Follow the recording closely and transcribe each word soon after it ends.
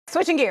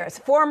Switching gears,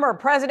 former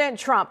President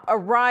Trump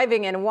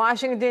arriving in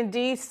Washington,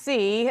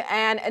 D.C.,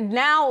 and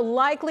now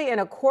likely in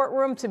a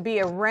courtroom to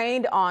be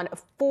arraigned on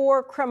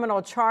 4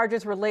 criminal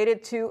charges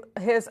related to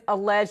his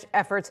alleged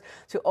efforts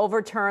to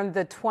overturn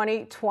the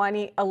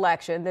 2020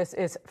 election. This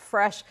is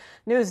fresh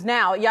news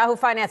now. Yahoo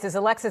Finance's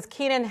Alexis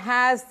Keenan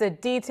has the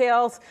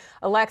details.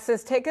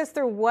 Alexis, take us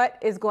through what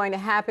is going to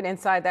happen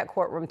inside that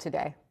courtroom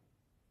today.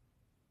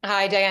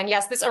 Hi, Diane.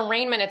 Yes, this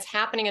arraignment, it's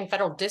happening in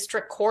federal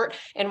district court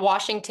in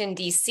Washington,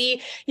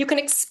 D.C. You can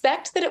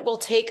expect that it will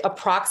take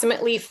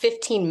approximately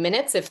 15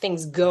 minutes if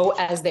things go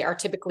as they are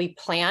typically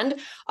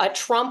planned.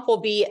 Trump will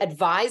be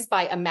advised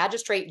by a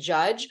magistrate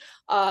judge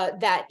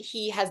that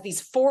he has these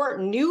 4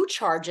 new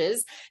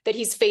charges that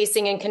he's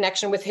facing in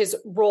connection with his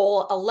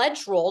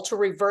alleged role to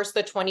reverse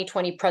the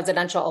 2020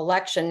 presidential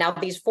election. Now,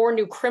 these 4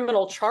 new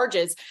criminal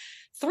charges,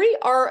 3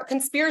 are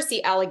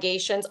conspiracy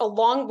allegations,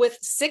 along with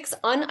 6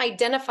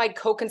 unidentified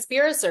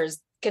co-conspirators.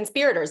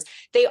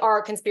 They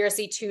are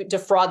conspiracy to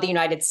defraud the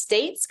United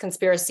States,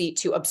 conspiracy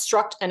to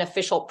obstruct an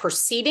official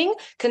proceeding,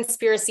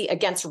 conspiracy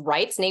against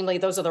rights, namely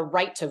those are the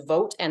right to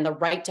vote and the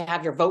right to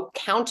have your vote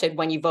counted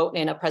when you vote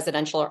in a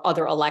presidential or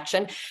other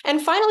election. And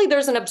finally,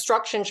 there's an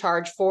obstruction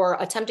charge for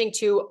attempting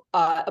to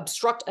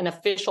obstruct an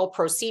official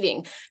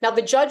proceeding. Now,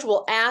 the judge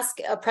will ask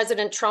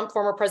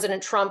former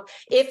President Trump,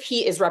 if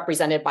he is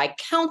represented by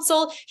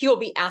counsel. He will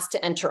be asked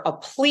to enter a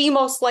plea,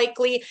 most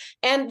likely.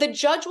 And the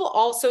judge will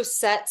also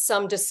set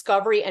some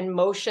discovery and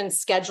motion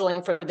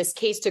scheduling for this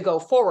case to go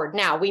forward.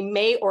 Now, we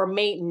may or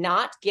may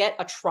not get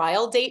a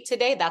trial date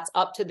today. That's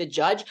up to the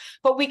judge,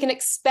 but we can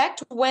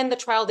expect when the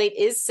trial date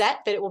is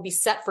set that it will be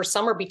set for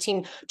somewhere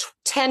between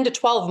 10 to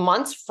 12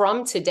 months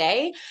from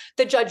today.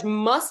 The judge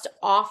must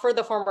offer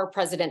the former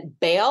president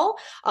bail,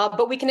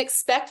 but we can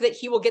expect that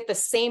he will get the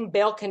same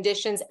bail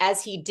conditions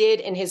as he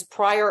did in his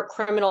prior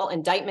criminal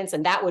indictments,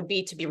 and that would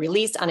be to be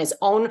released on his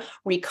own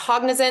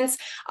recognizance.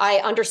 I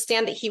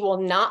understand that he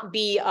will not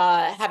be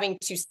having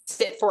to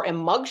sit for a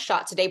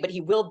mugshot today, but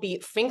he will be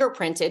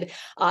fingerprinted.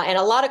 And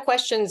a lot of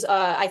questions,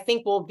 I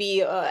think, will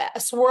be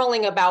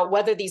swirling about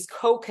whether these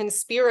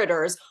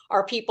co-conspirators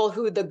are people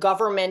who the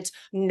government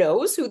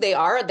knows who they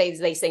are.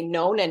 They say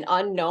known and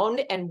unknown.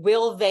 And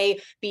will they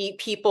be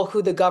people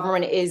who the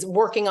government is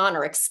working on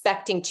or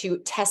expecting to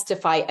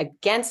testify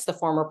against the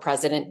former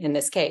president in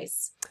this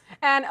case?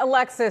 And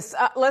Alexis,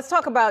 let's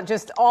talk about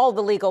just all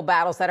the legal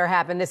battles that are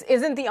happening. This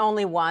isn't the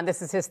only one.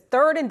 This is his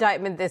 3rd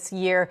indictment this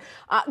year.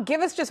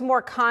 Give us just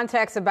more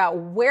context about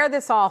where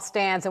this all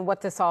stands and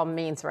what this all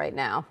means right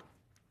now.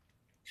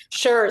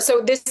 Sure.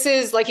 So this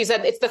is, like you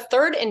said, it's the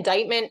 3rd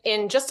indictment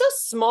in just a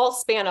small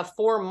span of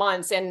 4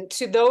 months. And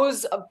to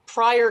those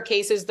prior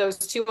cases, those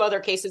 2 other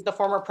cases, the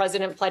former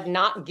president pled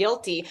not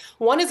guilty.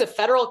 One is a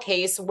federal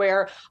case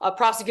where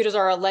prosecutors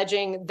are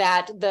alleging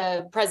that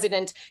the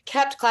president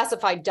kept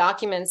classified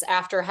documents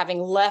after having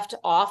left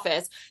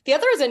office. The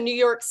other is a New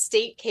York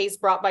State case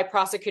brought by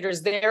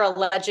prosecutors. They're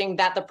alleging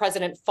that the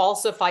president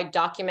falsified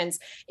documents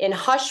in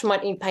hush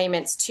money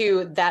payments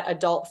to that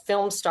adult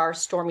film star,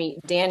 Stormy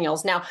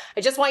Daniels. Now,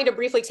 I just want you to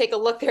briefly take a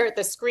look there at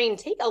the screen.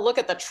 Take a look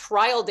at the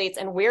trial dates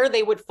and where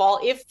they would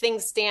fall if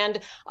things stand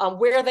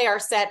where they are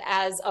set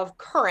as of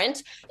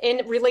current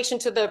in relation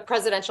to the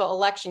presidential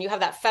election. You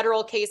have that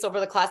federal case over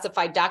the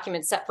classified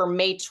documents set for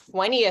May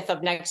 20th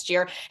of next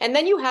year. And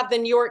then you have the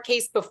New York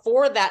case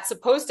before that,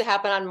 supposed to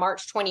happen on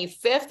March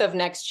 25th of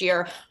next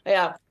year.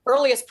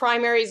 Earliest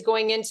primaries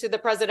going into the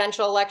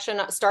presidential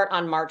election start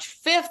on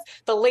March 5th.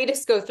 The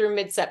latest go through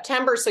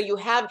mid-September. So you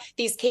have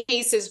these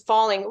cases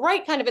falling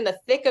right kind of in the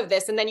thick of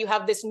this. And then you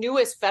have this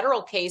newest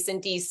federal case in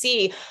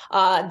D.C.,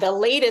 the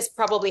latest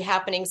probably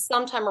happening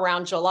sometime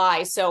around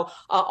July. So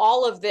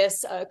all of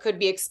this could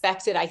be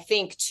expected, I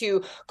think,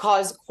 to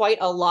cause quite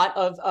a lot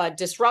of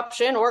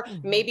disruption, or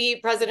maybe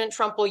President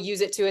Trump will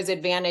use it to his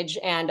advantage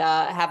and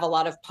have a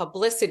lot of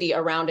publicity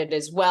around it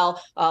as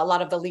well. A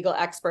lot of the legal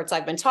experts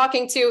I've been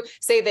talking to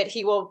say that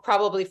he will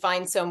probably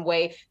find some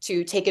way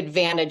to take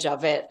advantage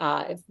of it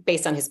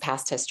based on his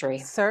past history.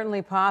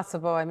 Certainly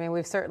possible. I mean,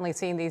 we've certainly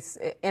seen these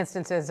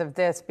instances of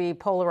this be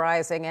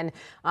polarizing and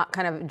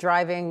kind of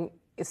driving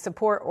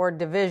support or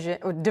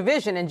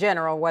division in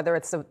general, whether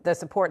it's the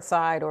support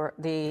side or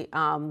the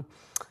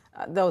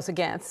those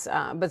against,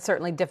 but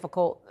certainly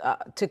difficult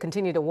to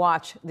continue to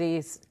watch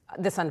this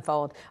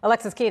unfold.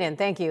 Alexis Keenan,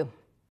 thank you.